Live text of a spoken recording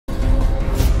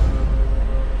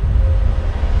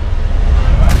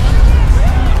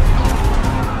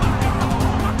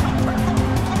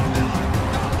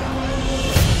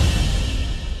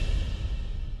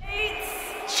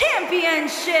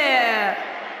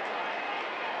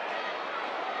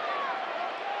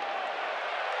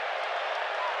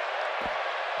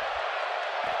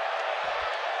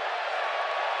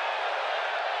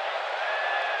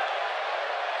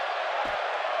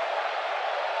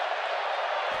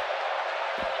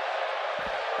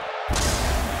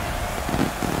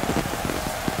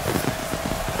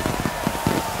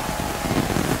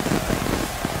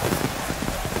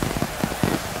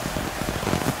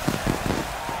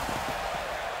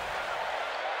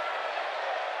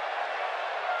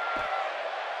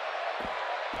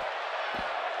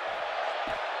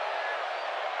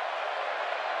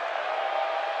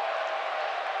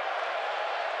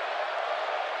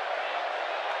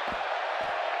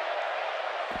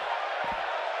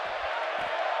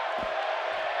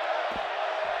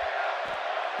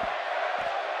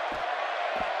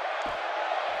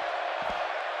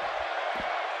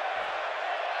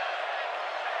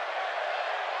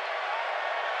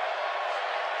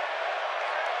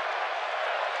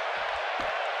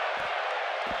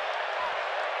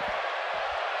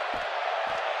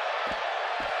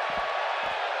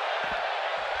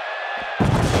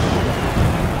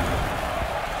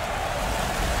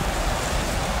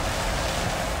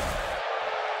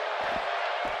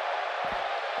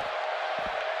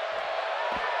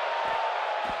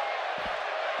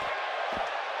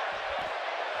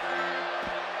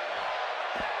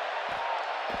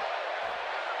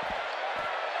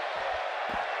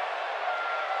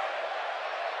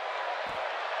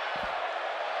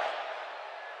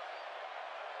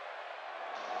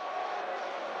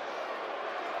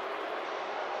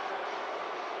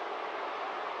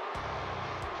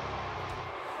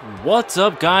What's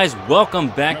up, guys? Welcome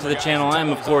back to the channel. I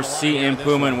am, of course, CM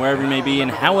Puma, and wherever you may be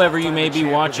and however you may be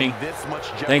watching,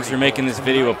 thanks for making this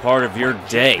video a part of your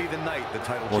day.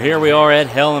 Well, here we are at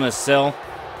Hell in a Cell.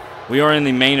 We are in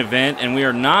the main event, and we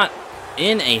are not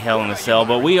in a Hell in a Cell,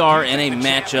 but we are in a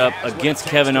matchup against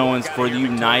Kevin Owens for the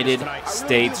United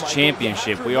States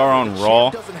Championship. We are on Raw,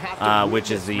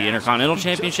 which is the Intercontinental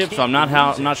Championship, so I'm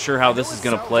not sure how this is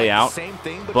going to play out,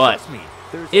 but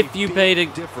if you paid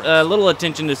a little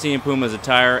attention to CM Puma's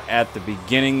attire at the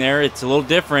beginning there, it's a little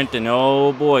different, and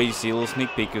oh boy, you see a little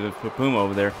sneak peek of Puma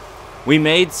over there. We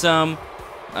made some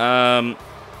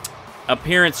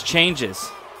appearance changes,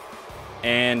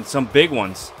 and some big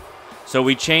ones. So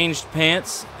we changed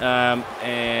pants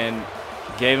and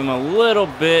gave him a little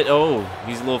bit, oh,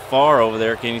 he's a little far over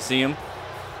there, can you see him?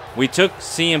 We took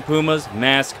CM Puma's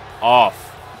mask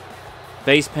off.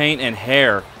 Face paint and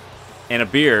hair and a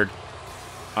beard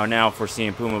are now for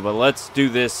CM Puma, but let's do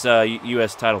this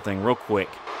U.S. title thing real quick.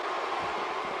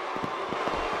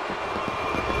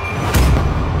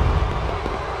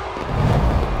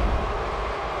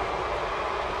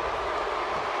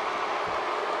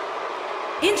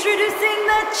 Introducing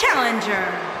the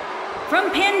challenger from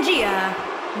Pangea,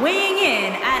 weighing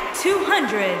in at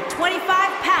 225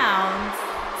 pounds,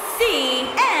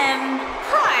 CM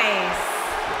Price.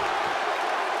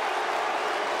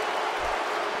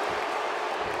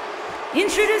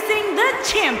 Introducing the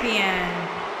champion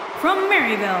from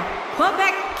Maryville,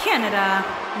 Quebec, Canada,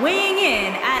 weighing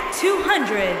in at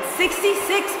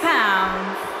 266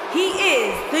 pounds. He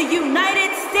is the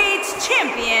United States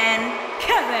champion,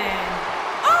 Kevin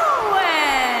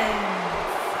Owens.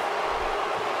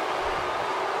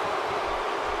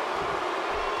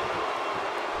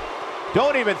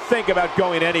 Don't even think about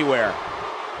going anywhere.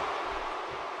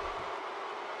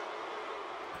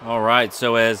 All right,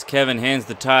 so as Kevin hands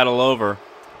the title over,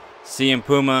 CM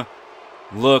Puma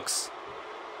looks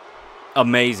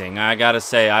amazing. I gotta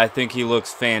say, I think he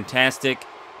looks fantastic.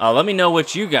 Let me know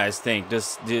what you guys think. Do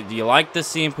you like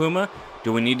this CM Puma?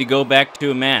 Do we need to go back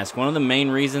to a mask? One of the main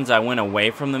reasons I went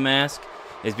away from the mask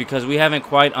is because we haven't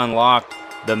quite unlocked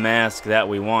the mask that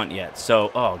we want yet.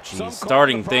 So, oh geez,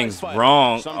 starting things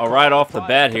wrong right off the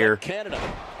bat here.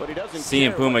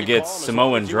 CM Puma gets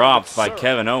Samoan dropped by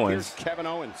Kevin Owens.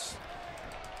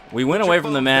 We went away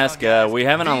from the mask. We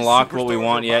haven't unlocked what we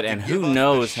want yet, and who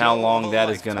knows how long that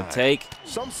is going to take.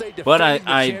 But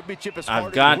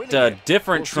I've got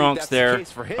different trunks there,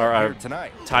 or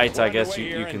tights, I guess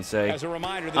you can say,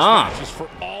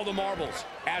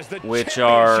 which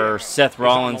are Seth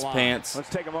Rollins pants.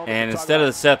 And instead of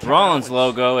the Seth Rollins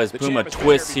logo, as Puma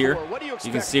twists here,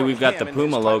 you can see we've got the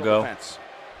Puma logo.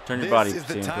 Turn your body,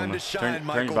 CM Puma.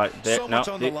 Turn your body. There, no.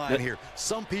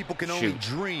 Shoot.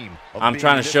 I'm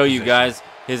trying to show you guys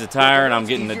his attire, and I'm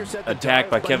getting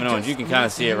attacked by Kevin Owens. You can kind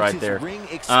of see it right there.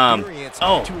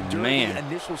 Oh, man.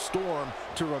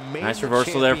 Nice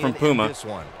reversal there from Puma.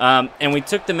 And we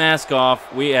took the mask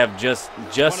off. We have just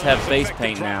have face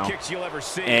paint now.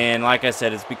 And like I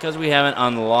said, it's because we haven't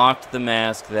unlocked the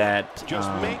mask that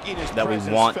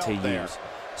we want to use.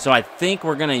 So I think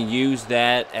we're going to use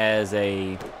that as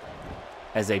a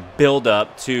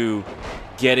build-up to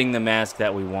getting the mask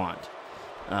that we want.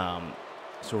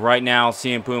 So right now,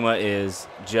 CM Puma is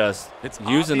just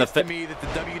using the...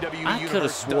 I could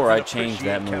have swore I changed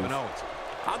that move.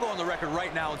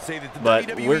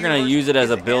 But we're going to use it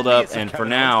as a build-up, and for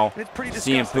now,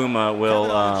 CM Puma will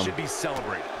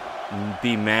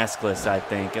be maskless, I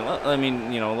think. And I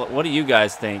mean, you know, what do you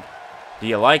guys think? Do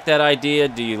you like that idea?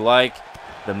 Do you like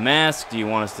the mask? Do you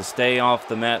want us to stay off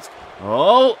the mask?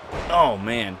 Oh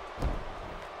man.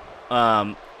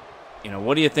 You know,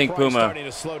 what do you think Puma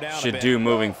should do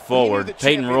moving forward?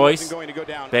 Peyton Royce,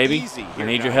 baby, I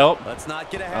need your help.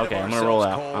 Okay, I'm gonna roll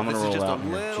out. I'm gonna roll out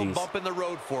here. Jeez.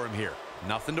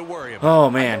 Nothing to worry about. Oh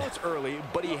man.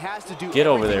 Get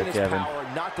over there, Kevin.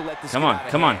 Come on,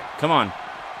 come on, come on.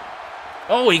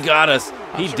 Oh, he got us.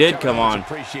 He did come on.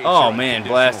 Oh man,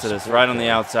 blasted us right on the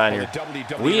outside here.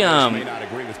 We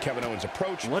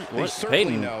what?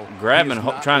 Peyton grabbing,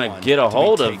 trying to get a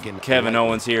hold of Kevin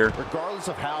Owens here.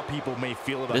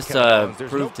 This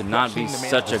proved to not be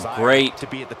such a great.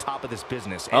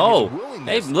 Oh,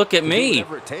 hey, look at me.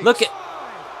 Look at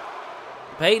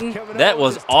Peyton. That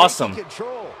was awesome.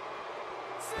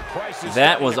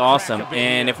 That was awesome,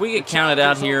 and if we get counted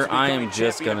out here, I am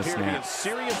just gonna snap.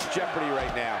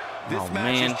 Oh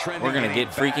man, we're gonna get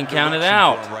freaking counted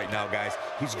out.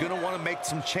 He's gonna want to make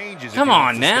some changes. Come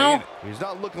on now. He's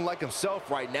not looking like himself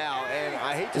right now, and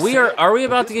I hate to say, are we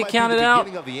about to get counted out?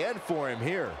 No.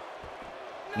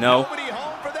 No.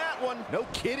 No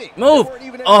kidding. Move.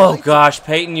 Oh, gosh,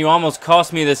 Peyton, you almost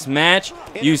cost me this match.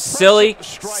 You silly,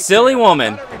 silly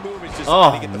woman.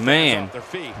 Oh, man.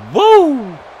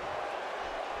 Woo.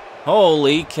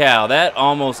 Holy cow. That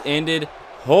almost ended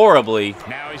horribly.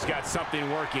 Now he's got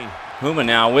something working. Puma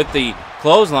now with the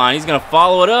clothesline. He's going to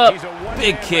follow it up.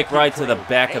 Big kick right to the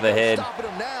back of the head.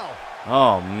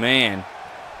 Oh, man.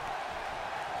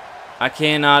 I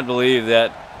cannot believe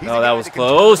that. Oh, that was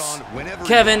close.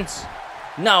 Kevin.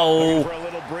 No. For a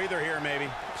little breather here, maybe.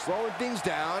 Slowing things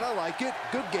down. I like it.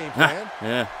 Good game plan.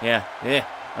 Yeah.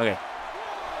 Okay.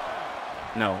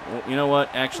 No. You know what?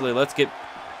 Actually, let's get...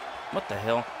 What the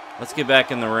hell? Let's get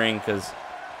back in the ring, because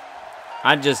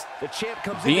I just...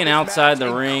 Being outside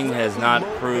the ring has not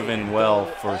proven well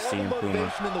for CM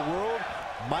Puma.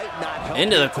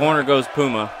 Into the corner goes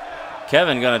Puma.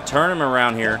 Kevin gonna turn him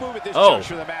around here. Oh,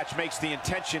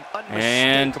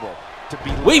 and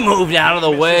we moved out of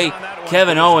the way.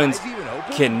 Kevin Owens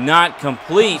cannot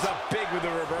complete.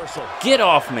 Get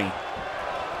off me.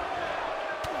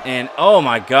 And oh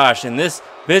my gosh, and this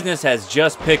business has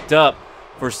just picked up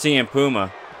for CM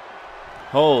Puma.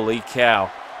 Holy cow.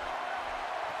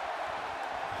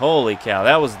 Holy cow.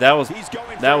 That was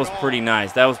pretty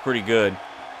nice. That was pretty good.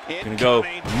 Gonna go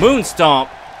moon stomp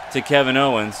to Kevin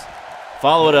Owens.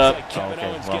 Follow it up. Oh,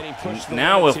 okay, well,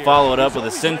 now we'll follow it up with a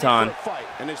senton.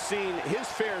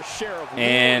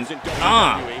 And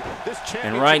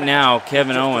right now,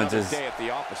 Kevin Owens is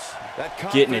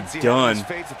getting it done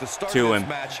to him.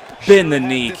 Bend the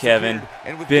knee, Kevin.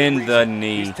 Bend the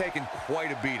knee.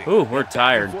 Ooh, we're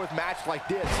tired.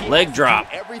 Leg drop.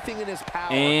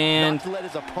 And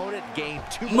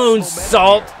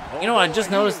moonsault. You know, I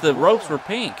just noticed the ropes were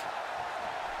pink.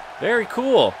 Very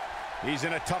cool.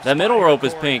 That middle rope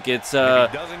is pink. It's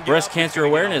breast cancer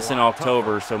awareness in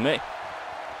October. So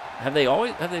have they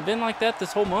been like that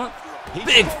this whole month?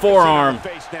 Big forearm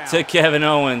to Kevin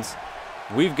Owens.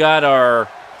 We've got our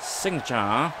signature,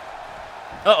 huh?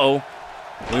 Uh-oh.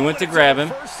 We went to grab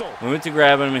him.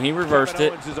 And he reversed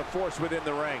it.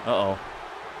 Uh-oh.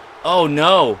 Oh,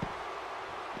 no.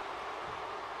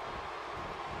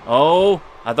 Oh,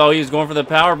 I thought he was going for the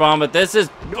power bomb, but this is...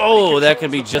 Oh, that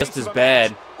could be just as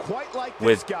bad.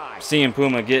 With CM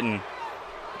Puma getting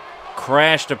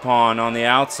crashed upon on the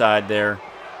outside there.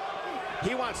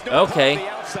 Okay.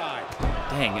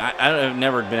 Dang, I've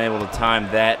never been able to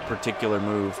time that particular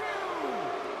move.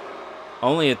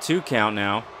 Only a 2 count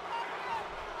now.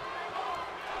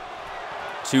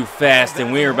 Too fast,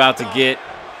 and we are about to get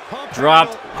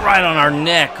dropped right on our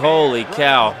neck. Holy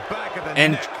cow.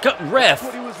 And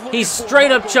ref, he's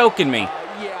straight up choking me.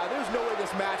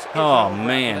 Oh,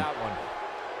 man.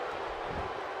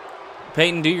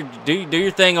 Peyton, do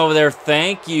your thing over there.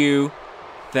 Thank you.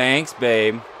 Thanks,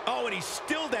 babe. Oh, and he's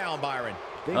still down, Byron.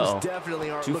 Uh-oh.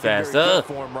 Too fast. I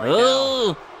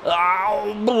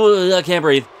can't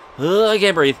breathe. I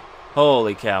can't breathe.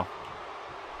 Holy cow.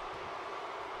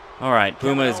 All right,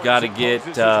 Puma has got to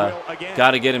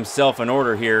get himself in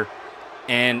order here.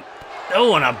 And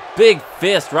and a big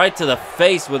fist right to the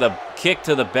face with a kick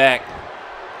to the back.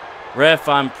 Ref,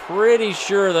 I'm pretty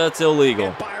sure that's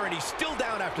illegal. Byron, he's still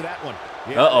down after that one.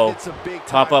 Uh-oh.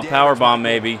 Pop-up powerbomb,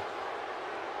 maybe.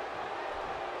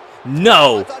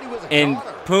 No. And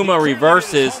Puma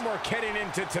reverses.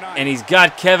 And he's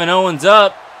got Kevin Owens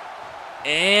up.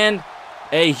 And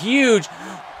a huge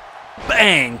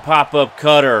bang pop-up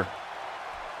cutter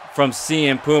from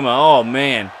CM Puma. Oh,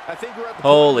 man.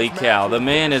 Holy cow. The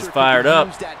man is fired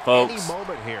up, folks.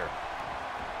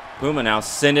 Puma now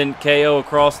sending KO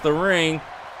across the ring.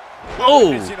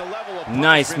 Oh,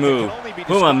 nice move.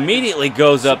 Puma immediately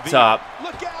goes up top.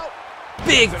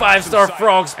 Big 5-star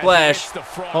frog splash.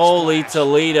 Holy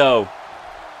Toledo.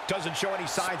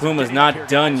 Puma's not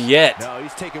done yet.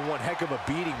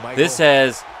 This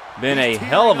has been a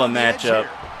hell of a matchup.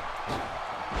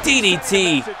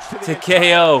 DDT to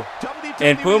KO.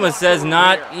 And Puma says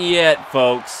not yet,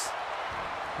 folks.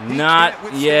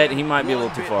 Not yet. He might be a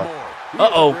little too far.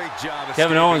 Uh-oh.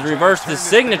 Kevin Owens reversed his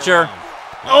signature.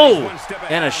 Oh,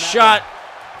 and a shot.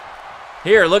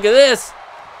 Here, look at this.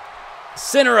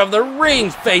 Center of the ring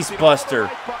face buster.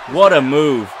 What a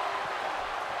move.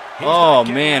 Oh,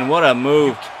 man, what a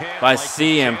move by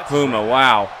CM Puma.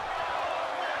 Wow.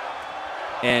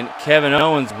 And Kevin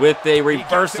Owens with a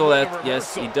reversal.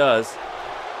 Yes, he does.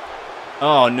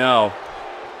 Oh, no.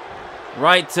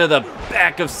 Right to the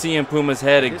back of CM Puma's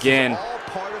head again.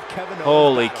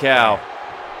 Holy cow.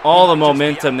 All the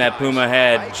momentum that Puma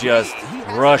had just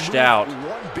rushed out.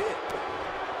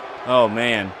 Oh,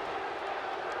 man.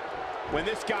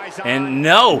 And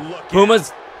no,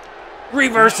 Puma's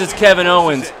reverses Kevin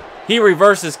Owens. He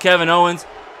reverses Kevin Owens.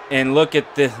 And look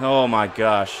at this. Oh, my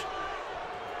gosh.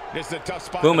 This is a tough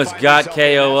spot. Puma's got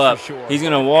KO up. He's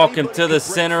going to walk him to the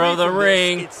center of the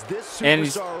ring. And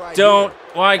he's, don't.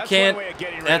 Why can't?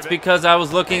 That's because I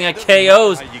was looking at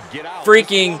KO's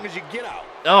freaking.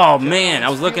 Oh, man. I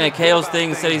was looking at KO's thing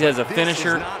and said he has a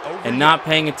finisher and not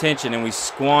paying attention. And we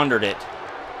squandered it.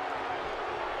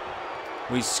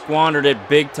 We squandered it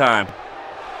big time.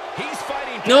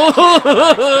 No!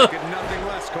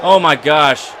 Oh, my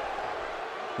gosh.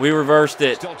 We reversed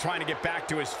it. Still trying to get back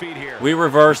to his feet here. We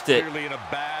reversed it.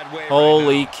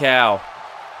 Holy cow.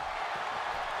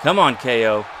 Come on,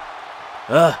 KO.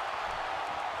 Ugh.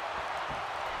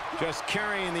 Just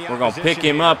carrying the We're going to pick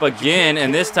him up again,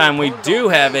 and this time we do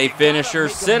have a finisher.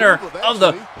 Center of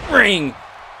the ring.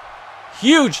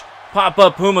 Huge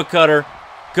pop-up Puma cutter.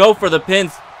 Go for the pin,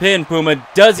 Puma.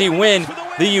 Does he win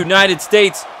the United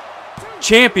States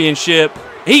Championship?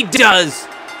 He does.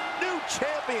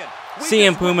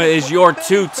 CM Puma is your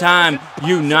two-time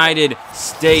United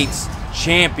States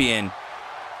Champion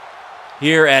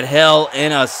here at Hell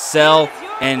in a Cell,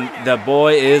 and the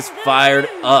boy is fired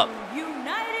up.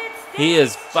 He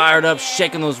is fired up,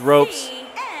 shaking those ropes.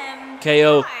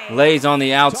 KO lays on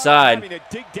the outside.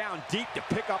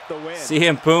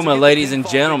 CM Puma, ladies and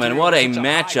gentlemen, what a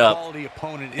matchup,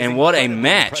 and what a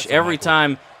match. Every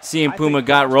time CM Puma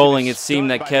got rolling, it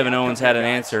seemed that Kevin Owens had an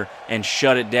answer and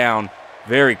shut it down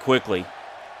very quickly.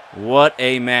 What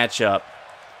a matchup.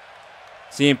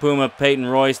 CM Puma, Peyton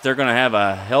Royce, they're going to have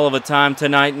a hell of a time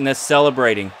tonight in this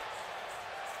celebrating.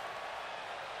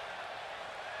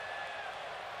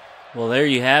 Well, there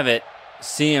you have it.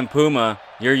 CM Puma,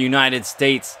 your United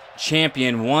States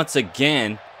champion once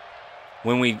again.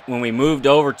 When we moved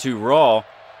over to Raw,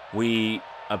 we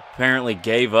apparently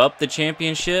gave up the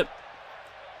championship,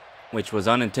 which was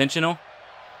unintentional.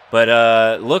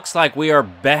 But looks like we are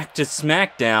back to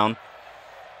SmackDown.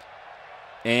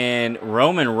 And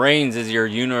Roman Reigns is your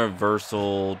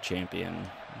Universal Champion.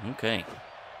 Okay.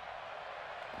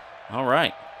 All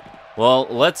right. Well,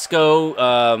 let's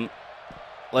go.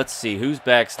 Let's see. Who's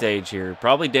backstage here?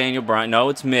 Probably Daniel Bryan. No,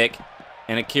 it's Mick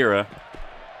and Akira.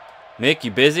 Mick,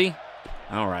 you busy?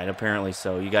 All right, apparently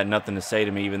so. You got nothing to say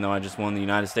to me even though I just won the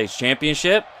United States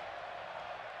Championship?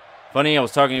 Funny, I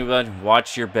was talking to you about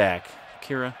watch your back.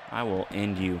 Akira, I will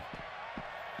end you.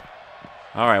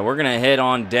 All right, we're going to head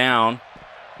on down.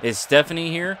 Is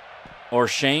Stephanie here? Or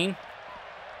Shane?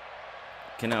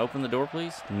 Can I open the door,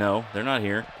 please? No, they're not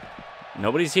here.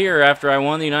 Nobody's here after I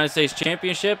won the United States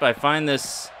Championship. I find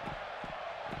this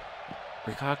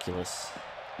ridiculous.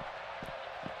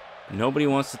 Nobody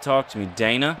wants to talk to me.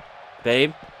 Dana,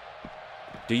 babe,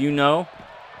 do you know?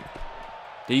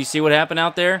 Do you see what happened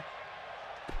out there?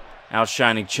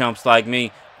 Outshining chumps like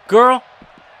me. Girl,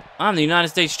 I'm the United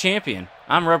States Champion.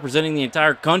 I'm representing the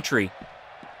entire country.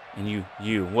 And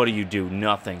you, what do you do?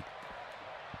 Nothing.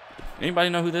 Anybody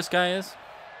know who this guy is?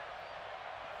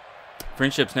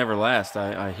 Friendships never last.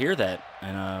 I hear that,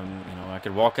 and you know, I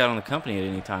could walk out on the company at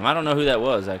any time. I don't know who that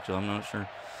was, actually. I'm not sure.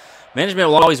 Management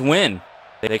will always win.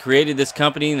 They created this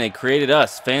company, and they created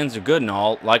us. Fans are good and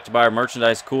all. Like to buy our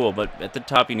merchandise, cool. But at the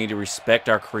top, you need to respect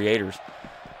our creators.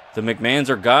 The McMahons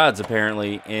are gods,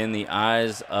 apparently, in the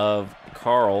eyes of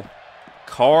Carl.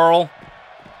 Carl.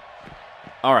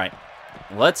 All right.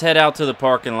 Let's head out to the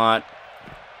parking lot.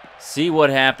 See what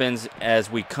happens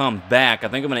as we come back. I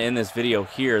think I'm going to end this video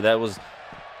here. That was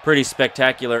pretty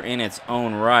spectacular in its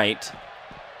own right.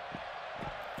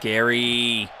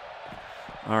 Gary.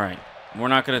 All right. We're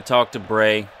not going to talk to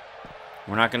Bray.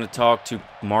 We're not going to talk to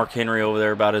Mark Henry over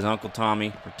there about his Uncle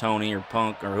Tommy or Tony or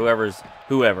Punk or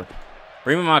whoever.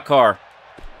 Bring me my car.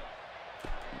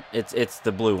 It's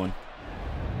the blue one.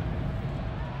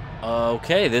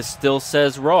 Okay, this still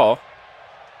says Raw.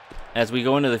 As we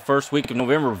go into the first week of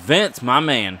November, Vince, my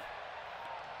man.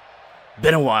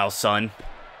 Been a while, son.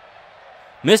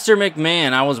 Mr.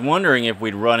 McMahon, I was wondering if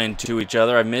we'd run into each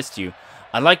other. I missed you.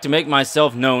 I'd like to make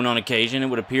myself known on occasion. It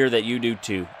would appear that you do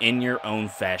too, in your own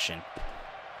fashion.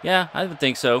 Yeah, I would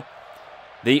think so.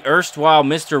 The erstwhile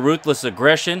Mr. Ruthless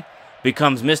Aggression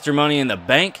becomes Mr. Money in the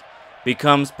Bank,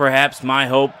 becomes perhaps my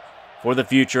hope for the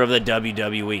future of the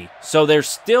WWE. So they're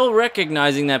still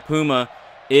recognizing that Puma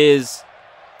is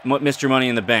Mr. Money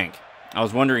in the Bank. I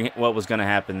was wondering what was going to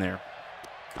happen there.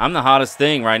 I'm the hottest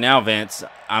thing right now, Vince.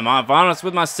 I'm honest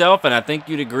with myself, and I think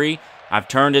you'd agree. I've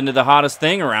turned into the hottest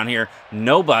thing around here.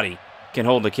 Nobody can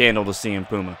hold a candle to CM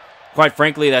Puma. Quite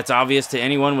frankly, that's obvious to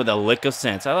anyone with a lick of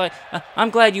sense. I'm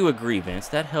glad you agree, Vince.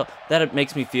 That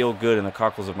makes me feel good in the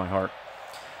cockles of my heart.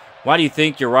 Why do you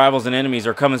think your rivals and enemies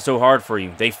are coming so hard for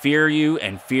you? They fear you,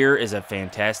 and fear is a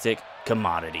fantastic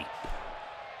commodity.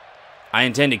 I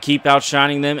intend to keep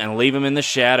outshining them and leave them in the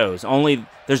shadows.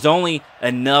 There's only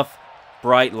enough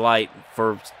bright light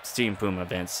for Team Puma,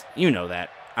 Vince. You know that.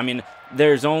 I mean,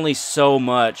 there's only so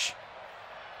much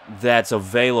that's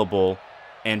available,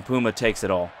 and Puma takes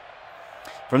it all.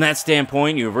 From that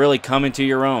standpoint, you've really come into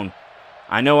your own.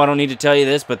 I know I don't need to tell you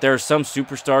this, but there are some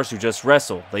superstars who just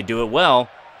wrestle. They do it well,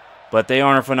 but they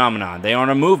aren't a phenomenon. They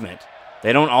aren't a movement.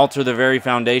 They don't alter the very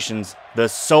foundations, the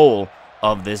soul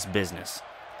of this business.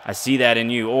 I see that in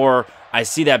you, or I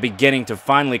see that beginning to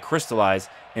finally crystallize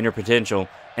in your potential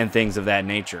and things of that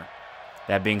nature.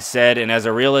 That being said, and as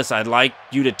a realist, I'd like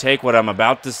you to take what I'm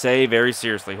about to say very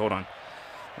seriously. Hold on.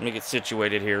 Let me get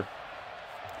situated here.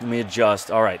 Let me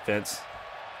adjust. All right, Vince.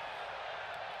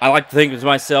 I like to think of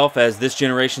myself as this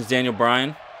generation's Daniel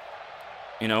Bryan.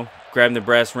 You know, grabbing the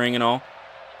brass ring and all.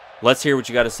 Let's hear what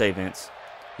you got to say, Vince.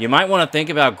 You might want to think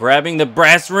about grabbing the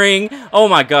brass ring, oh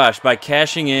my gosh, by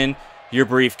cashing in your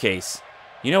briefcase.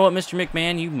 You know what, Mr.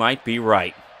 McMahon? You might be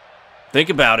right. Think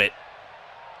about it.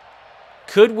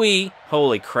 Could we...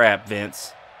 Holy crap,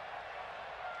 Vince.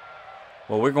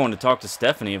 Well, we're going to talk to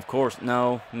Stephanie, of course.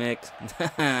 No, Mick.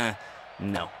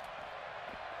 No.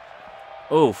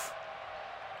 Oof.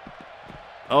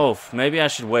 Oof. Maybe I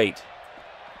should wait.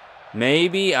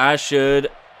 Maybe I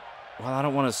should... Well, I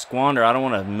don't want to squander. I don't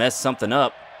want to mess something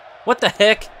up. What the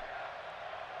heck?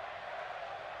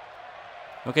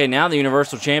 Okay, now the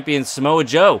Universal Champion Samoa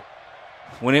Joe.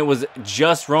 When it was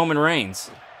just Roman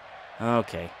Reigns.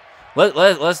 Okay.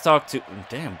 Let's talk to...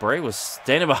 Damn, Bray was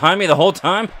standing behind me the whole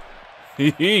time?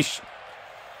 Yeesh.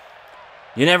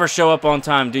 You never show up on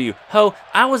time, do you? Ho,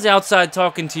 I was outside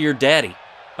talking to your daddy.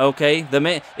 Okay? The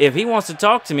man, if he wants to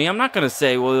talk to me, I'm not going to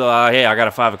say, well, hey, I got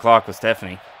a 5 o'clock with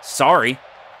Stephanie. Sorry.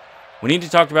 We need to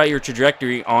talk about your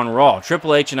trajectory on Raw.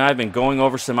 Triple H and I have been going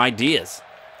over some ideas.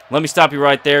 Let me stop you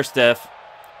right there, Steph.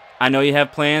 I know you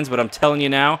have plans, but I'm telling you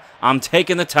now, I'm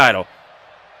taking the title.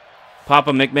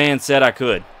 Papa McMahon said I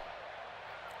could.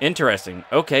 Interesting.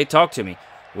 Okay, talk to me.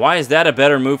 Why is that a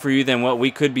better move for you than what we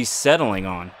could be settling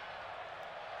on?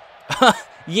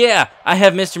 Yeah, I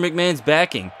have Mr. McMahon's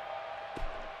backing.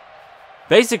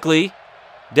 Basically,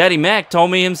 Daddy Mac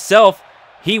told me himself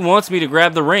he wants me to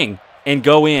grab the ring and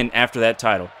go in after that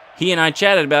title. He and I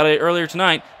chatted about it earlier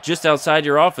tonight just outside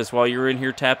your office while you were in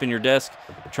here tapping your desk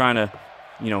trying to,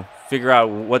 you know, figure out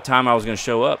what time I was going to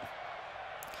show up.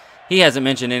 He hasn't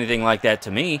mentioned anything like that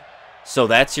to me, so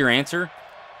that's your answer?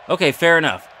 Okay, fair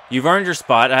enough. You've earned your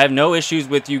spot. I have no issues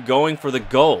with you going for the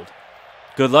gold.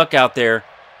 Good luck out there.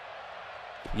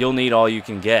 You'll need all you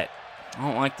can get. I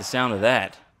don't like the sound of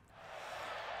that.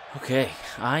 Okay,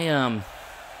 I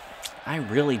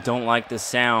really don't like the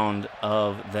sound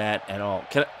of that at all.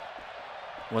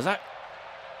 What's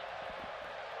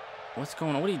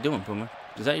going on? What are you doing, Puma?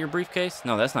 Is that your briefcase?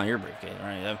 No, that's not your briefcase,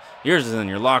 right? Yours is in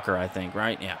your locker, I think,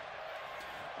 right? Yeah.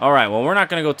 All right, well, we're not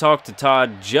going to go talk to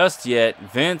Todd just yet.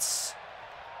 Vince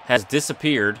has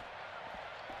disappeared.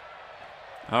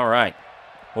 All right.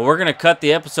 Well, we're going to cut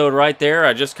the episode right there.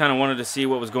 I just kind of wanted to see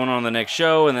what was going on in the next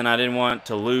show, and then I didn't want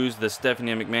to lose the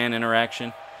Stephanie McMahon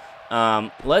interaction.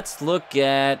 Let's look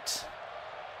at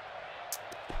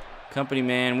Company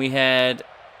Man. We had...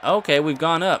 Okay, we've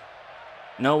gone up.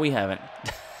 No, we haven't.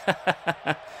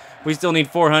 We still need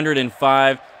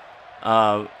 405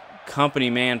 Company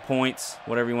Man points,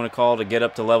 whatever you want to call it, to get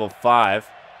up to level 5.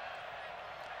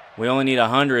 We only need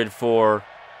 100 for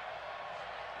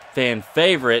Fan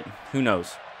Favorite. Who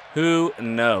knows? Who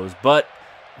knows? But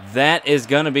that is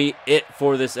going to be it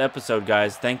for this episode,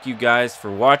 guys. Thank you guys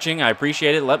for watching. I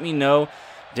appreciate it. Let me know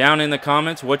down in the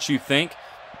comments what you think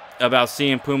about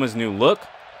seeing Puma's new look.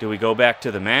 Do we go back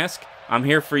to the mask? I'm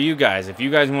here for you guys. If you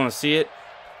guys want to see it,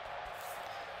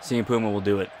 CM Puma will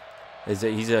do it.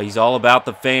 He's all about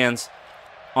the fans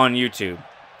on YouTube.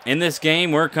 In this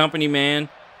game, we're a company man.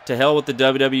 To hell with the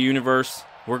WWE Universe.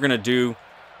 We're going to do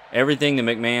everything the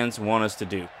McMahons want us to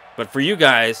do. But for you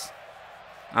guys,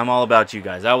 I'm all about you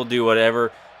guys. I will do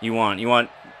whatever you want. You want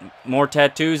more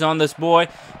tattoos on this boy?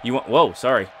 You want... Whoa,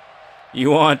 sorry. You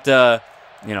want,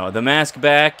 you know, the mask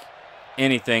back?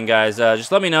 Anything, guys.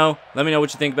 Just let me know. Let me know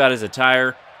what you think about his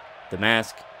attire, the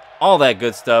mask, all that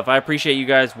good stuff. I appreciate you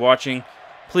guys watching.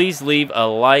 Please leave a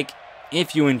like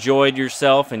if you enjoyed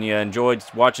yourself and you enjoyed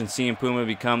watching CM Puma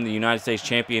become the United States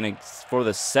Champion for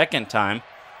the 2nd time.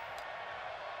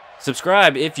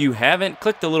 Subscribe if you haven't.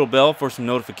 Click the little bell for some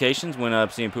notifications when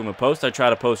CM Puma posts. I try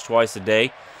to post twice a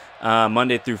day,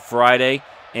 Monday through Friday,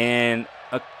 and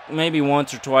maybe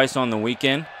once or twice on the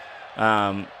weekend.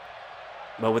 But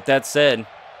with that said,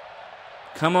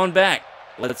 come on back.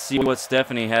 Let's see what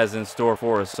Stephanie has in store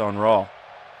for us on Raw.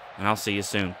 And I'll see you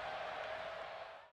soon.